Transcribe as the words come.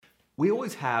We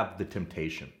always have the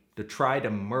temptation to try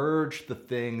to merge the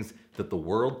things that the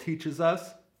world teaches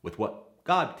us with what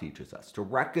God teaches us, to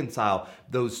reconcile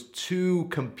those two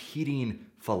competing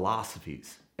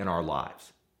philosophies in our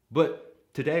lives.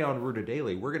 But today on Rooted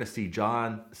Daily, we're going to see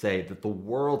John say that the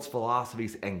world's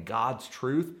philosophies and God's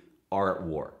truth are at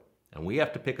war, and we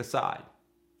have to pick a side.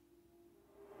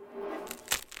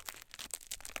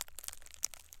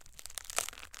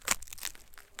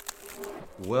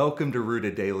 Welcome to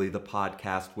Rooted Daily, the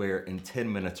podcast where in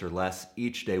 10 minutes or less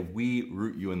each day we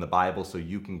root you in the Bible so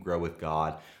you can grow with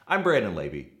God. I'm Brandon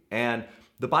Levy, and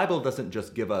the Bible doesn't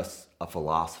just give us a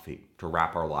philosophy to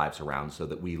wrap our lives around so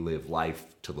that we live life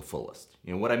to the fullest.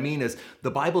 What I mean is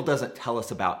the Bible doesn't tell us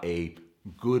about a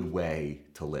good way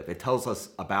to live. It tells us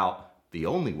about the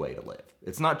only way to live.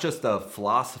 It's not just a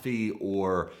philosophy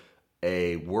or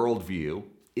a worldview.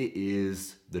 It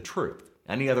is the truth.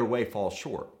 Any other way falls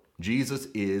short. Jesus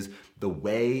is the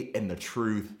way and the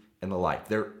truth and the life.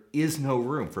 There is no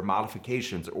room for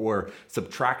modifications or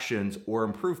subtractions or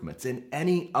improvements. And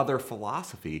any other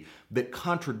philosophy that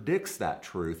contradicts that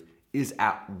truth is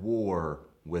at war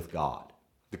with God.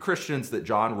 The Christians that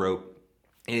John wrote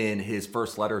in his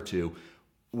first letter to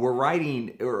were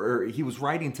writing, or he was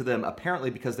writing to them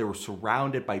apparently because they were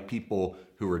surrounded by people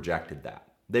who rejected that.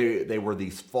 They were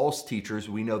these false teachers,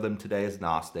 we know them today as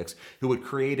Gnostics, who had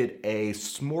created a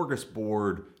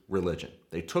smorgasbord religion.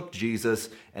 They took Jesus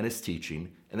and his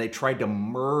teaching and they tried to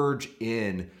merge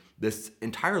in this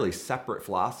entirely separate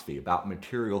philosophy about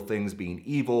material things being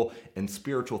evil and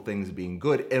spiritual things being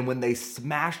good. And when they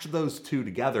smashed those two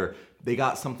together, they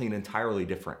got something entirely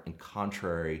different and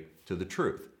contrary to the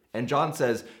truth. And John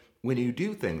says, when you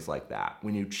do things like that,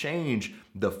 when you change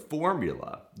the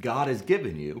formula God has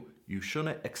given you, you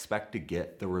shouldn't expect to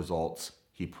get the results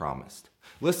he promised.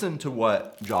 Listen to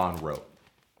what John wrote.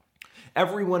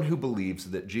 Everyone who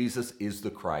believes that Jesus is the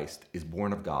Christ is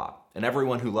born of God, and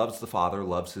everyone who loves the Father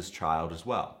loves his child as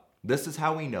well. This is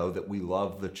how we know that we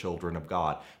love the children of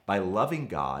God, by loving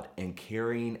God and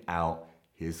carrying out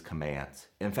his commands.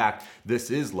 In fact,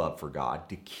 this is love for God,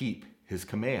 to keep his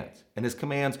commands. And his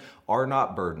commands are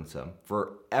not burdensome,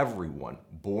 for everyone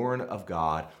born of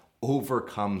God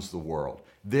overcomes the world.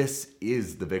 This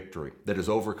is the victory that has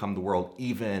overcome the world,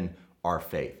 even our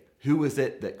faith. Who is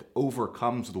it that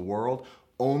overcomes the world?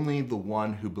 Only the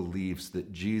one who believes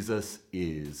that Jesus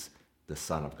is the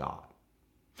Son of God.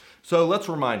 So let's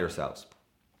remind ourselves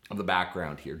of the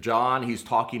background here. John, he's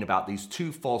talking about these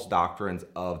two false doctrines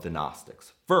of the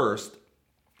Gnostics. First,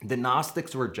 the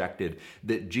Gnostics rejected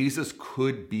that Jesus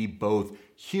could be both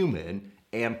human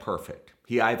and perfect.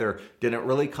 He either didn't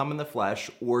really come in the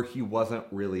flesh or he wasn't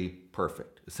really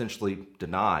perfect, essentially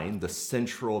denying the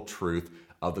central truth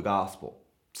of the gospel.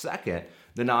 Second,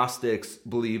 the Gnostics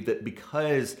believed that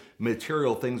because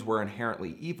material things were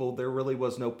inherently evil, there really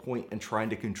was no point in trying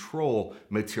to control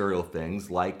material things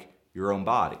like your own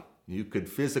body. You could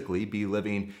physically be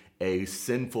living a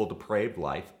sinful, depraved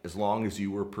life as long as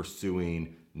you were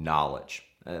pursuing knowledge.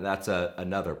 And that's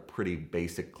another pretty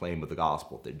basic claim of the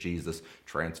gospel, that Jesus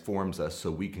transforms us so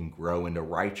we can grow into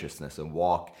righteousness and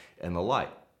walk in the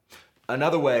light.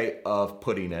 Another way of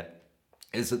putting it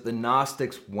is that the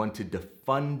Gnostics wanted to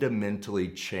fundamentally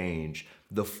change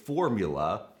the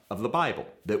formula of the Bible,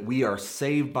 that we are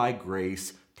saved by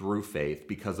grace through faith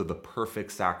because of the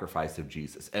perfect sacrifice of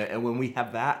Jesus. And when we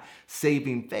have that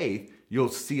saving faith, you'll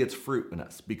see its fruit in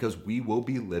us because we will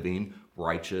be living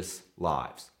righteous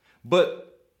lives. But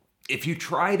if you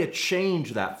try to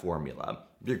change that formula,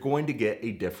 you're going to get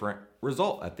a different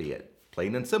result at the end.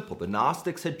 Plain and simple. The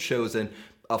Gnostics had chosen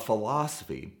a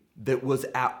philosophy that was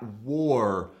at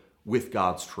war with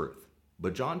God's truth.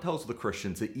 But John tells the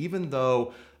Christians that even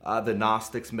though the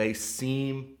Gnostics may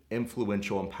seem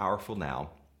influential and powerful now,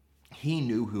 he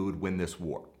knew who would win this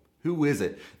war. Who is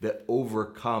it that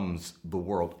overcomes the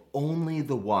world? Only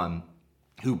the one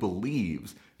who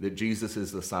believes that Jesus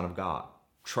is the Son of God.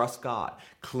 Trust God,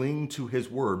 cling to his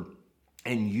word,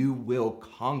 and you will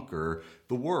conquer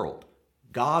the world.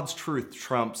 God's truth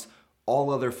trumps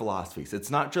all other philosophies. It's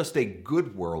not just a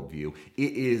good worldview,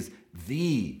 it is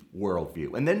the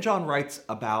worldview. And then John writes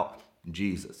about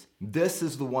Jesus. This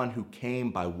is the one who came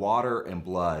by water and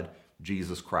blood,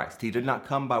 Jesus Christ. He did not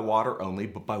come by water only,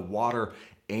 but by water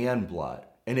and blood.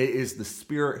 And it is the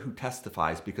Spirit who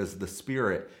testifies, because the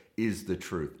Spirit is the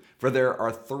truth. For there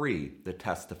are three that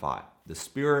testify: the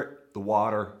Spirit, the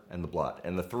water, and the blood.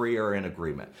 And the three are in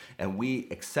agreement. And we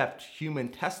accept human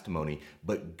testimony,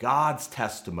 but God's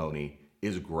testimony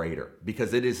is greater,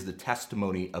 because it is the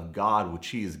testimony of God which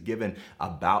he has given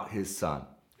about his Son,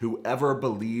 Whoever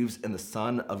believes in the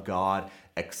Son of God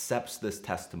accepts this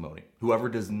testimony. Whoever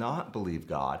does not believe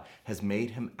God has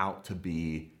made him out to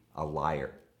be a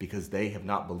liar, because they have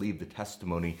not believed the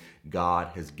testimony God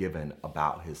has given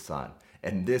about his Son.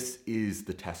 And this is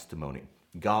the testimony.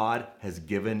 God has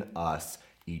given us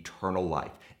eternal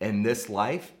life, and this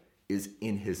life is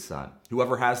in his Son.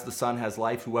 Whoever has the Son has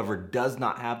life. Whoever does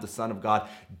not have the Son of God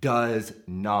does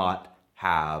not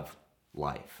have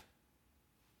life.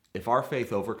 If our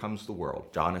faith overcomes the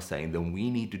world, John is saying, then we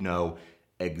need to know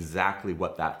exactly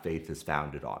what that faith is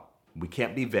founded on. We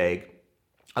can't be vague.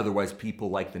 Otherwise, people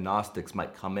like the Gnostics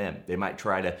might come in. They might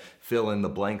try to fill in the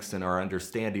blanks in our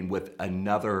understanding with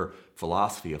another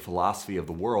philosophy, a philosophy of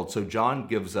the world. So John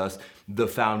gives us the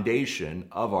foundation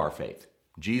of our faith.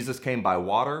 Jesus came by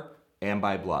water and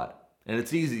by blood. And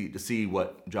it's easy to see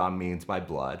what John means by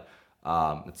blood.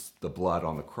 It's the blood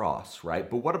on the cross, right?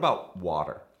 But what about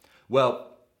water? Well,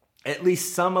 at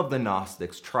least some of the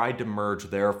Gnostics tried to merge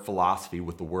their philosophy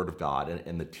with the Word of God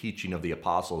and the teaching of the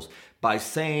apostles by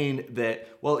saying that,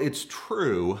 well, it's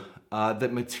true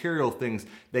that material things,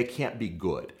 they can't be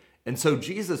good. And so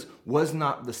Jesus was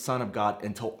not the Son of God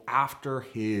until after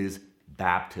his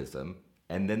baptism,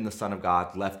 and then the Son of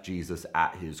God left Jesus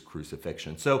at his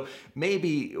crucifixion. So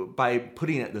maybe by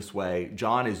putting it this way,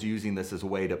 John is using this as a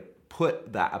way to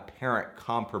put that apparent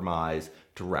compromise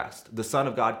to rest. The Son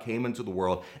of God came into the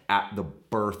world at the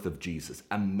birth of Jesus,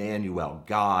 Emmanuel,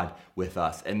 God with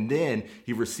us. And then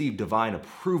he received divine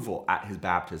approval at his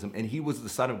baptism, and he was the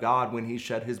Son of God when he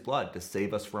shed his blood to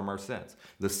save us from our sins.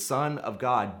 The Son of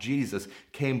God, Jesus,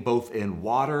 came both in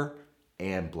water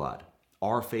and blood.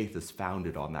 Our faith is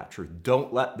founded on that truth.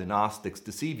 Don't let the Gnostics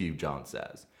deceive you, John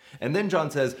says. And then John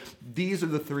says, these are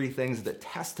the three things that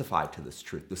testify to this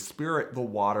truth: the Spirit, the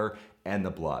water, and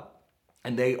the blood.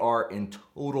 And they are in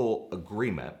total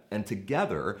agreement. And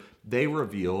together, they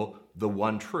reveal the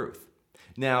one truth.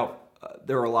 Now,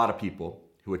 there are a lot of people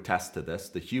who attest to this.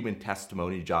 The human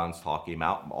testimony John's talking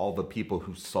about, all the people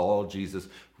who saw Jesus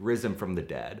risen from the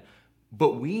dead.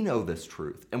 But we know this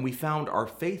truth, and we found our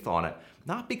faith on it,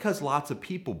 not because lots of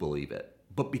people believe it,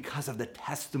 but because of the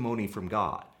testimony from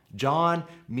God. John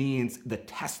means the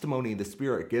testimony the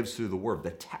Spirit gives through the Word,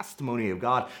 the testimony of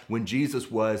God when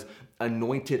Jesus was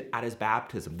anointed at his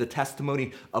baptism, the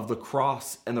testimony of the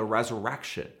cross and the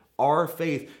resurrection. Our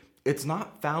faith, it's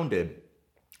not founded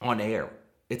on air.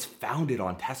 It's founded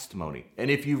on testimony. And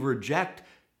if you reject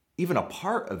even a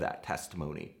part of that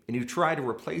testimony and you try to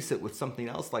replace it with something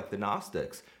else like the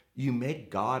Gnostics, you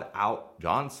make God out,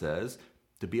 John says,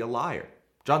 to be a liar.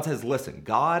 John says, listen,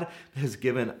 God has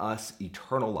given us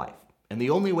eternal life. And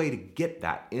the only way to get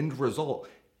that end result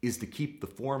is to keep the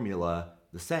formula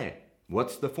the same.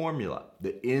 What's the formula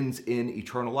that ends in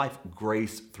eternal life?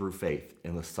 Grace through faith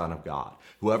in the Son of God.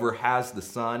 Whoever has the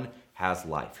Son has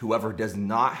life. Whoever does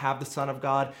not have the Son of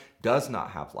God does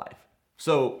not have life.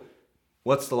 So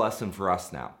what's the lesson for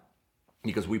us now?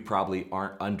 Because we probably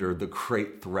aren't under the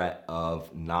great threat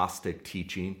of Gnostic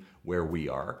teaching where we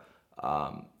are.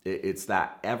 It's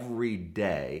that every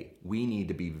day we need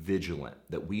to be vigilant,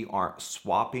 that we aren't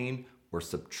swapping or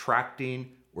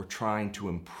subtracting or trying to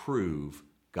improve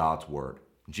God's word.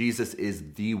 Jesus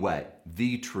is the way,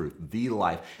 the truth, the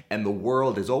life, and the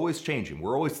world is always changing.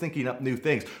 We're always thinking up new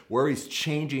things. We're always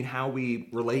changing how we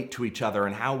relate to each other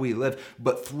and how we live.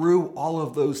 But through all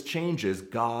of those changes,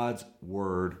 God's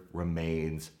word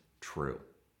remains true.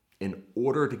 In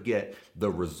order to get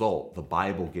the result the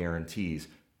Bible guarantees,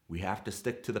 we have to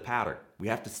stick to the pattern. We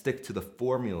have to stick to the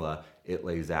formula it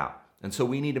lays out. And so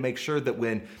we need to make sure that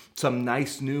when some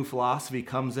nice new philosophy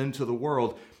comes into the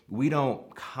world, we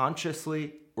don't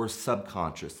consciously or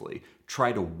subconsciously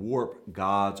try to warp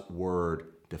God's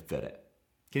word to fit it.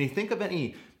 Can you think of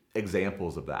any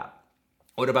examples of that?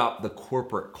 What about the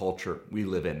corporate culture we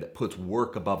live in that puts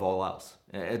work above all else?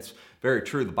 It's very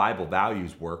true. The Bible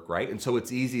values work, right? And so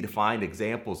it's easy to find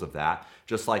examples of that,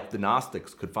 just like the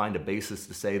Gnostics could find a basis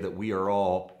to say that we are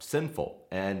all sinful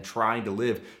and trying to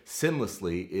live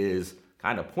sinlessly is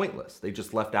kind of pointless. They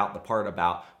just left out the part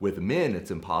about with men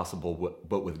it's impossible,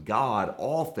 but with God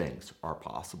all things are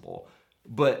possible.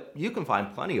 But you can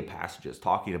find plenty of passages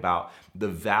talking about the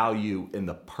value and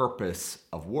the purpose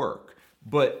of work.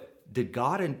 But did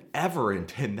God ever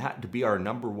intend that to be our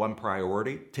number one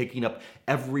priority, taking up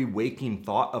every waking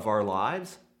thought of our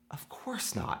lives? Of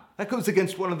course not. That goes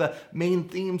against one of the main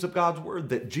themes of God's word,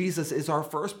 that Jesus is our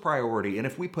first priority. And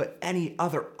if we put any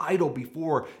other idol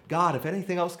before God, if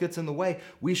anything else gets in the way,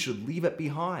 we should leave it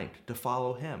behind to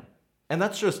follow him. And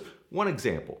that's just one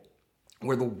example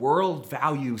where the world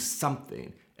values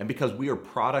something. And because we are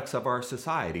products of our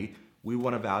society, we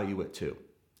want to value it too.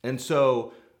 And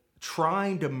so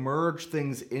trying to merge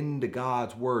things into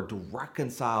God's word to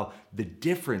reconcile the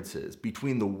differences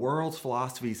between the world's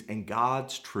philosophies and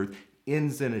God's truth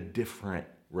ends in a different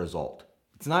result.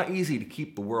 It's not easy to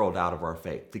keep the world out of our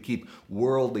faith, to keep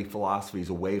worldly philosophies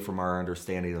away from our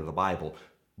understanding of the Bible.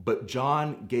 But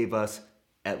John gave us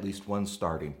at least one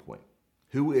starting point.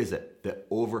 Who is it that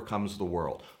overcomes the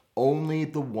world? Only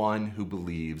the one who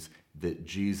believes that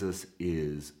Jesus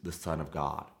is the Son of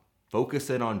God. Focus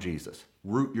in on Jesus.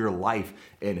 Root your life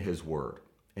in his word.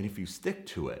 And if you stick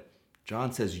to it,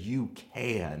 John says you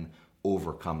can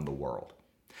overcome the world.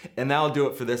 And that'll do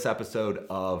it for this episode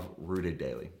of Rooted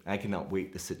Daily. I cannot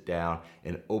wait to sit down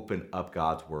and open up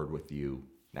God's word with you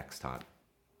next time.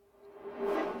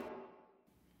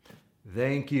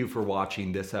 Thank you for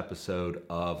watching this episode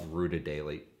of Rooted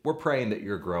Daily. We're praying that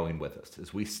you're growing with us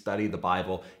as we study the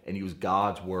Bible and use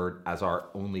God's word as our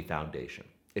only foundation.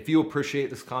 If you appreciate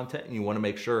this content and you want to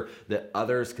make sure that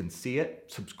others can see it,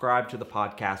 subscribe to the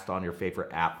podcast on your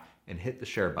favorite app and hit the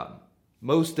share button.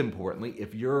 Most importantly,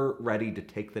 if you're ready to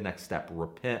take the next step,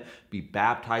 repent, be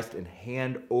baptized, and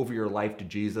hand over your life to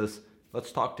Jesus,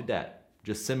 let's talk today.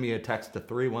 Just send me a text to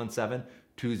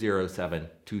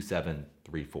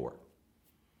 317-207-2734.